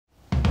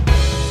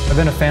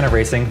been a fan of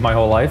racing my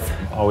whole life.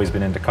 Always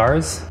been into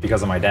cars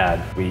because of my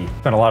dad. We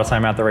spent a lot of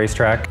time at the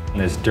racetrack.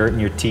 There's dirt in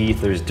your teeth,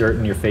 there's dirt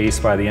in your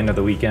face by the end of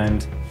the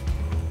weekend.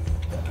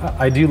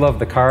 I do love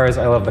the cars,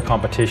 I love the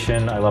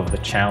competition, I love the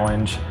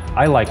challenge.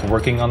 I like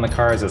working on the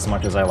cars as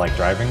much as I like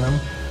driving them.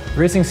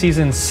 Racing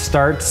season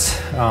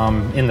starts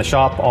in the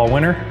shop all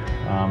winter,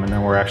 and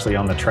then we're actually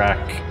on the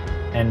track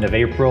end of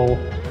April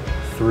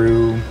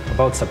through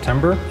about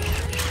September.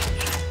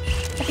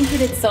 I think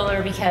we did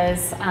solar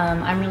because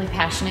I'm really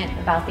passionate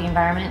about the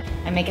environment.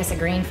 I make us a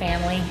green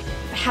family.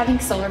 Having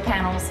solar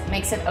panels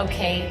makes it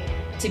okay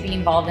to be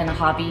involved in a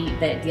hobby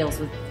that deals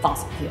with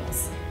fossil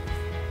fuels.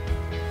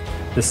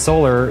 The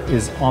solar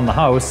is on the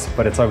house,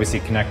 but it's obviously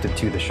connected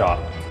to the shop.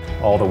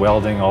 All the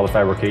welding, all the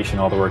fabrication,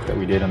 all the work that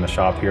we did in the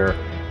shop here,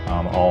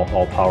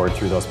 all powered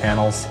through those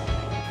panels.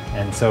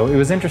 And so it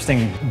was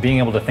interesting being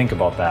able to think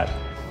about that.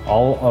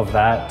 All of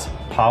that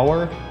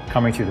power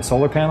coming through the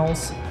solar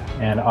panels,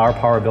 and our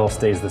power bill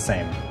stays the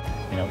same.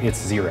 You know,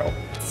 it's zero.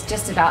 It's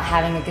just about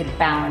having a good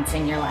balance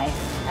in your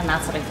life, and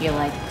that's what I feel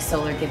like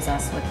solar gives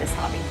us with this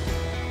hobby.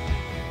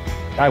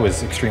 I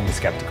was extremely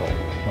skeptical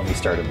when we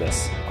started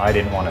this. I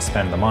didn't want to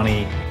spend the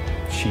money.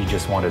 She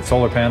just wanted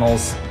solar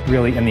panels.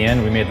 Really, in the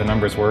end, we made the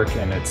numbers work,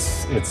 and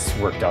it's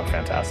worked out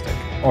fantastic.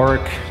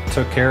 Auric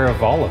took care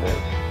of all of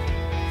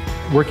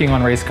it. Working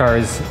on race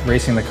cars,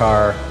 racing the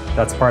car,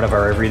 that's part of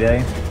our everyday,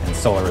 and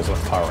solar is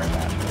what's powering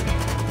that.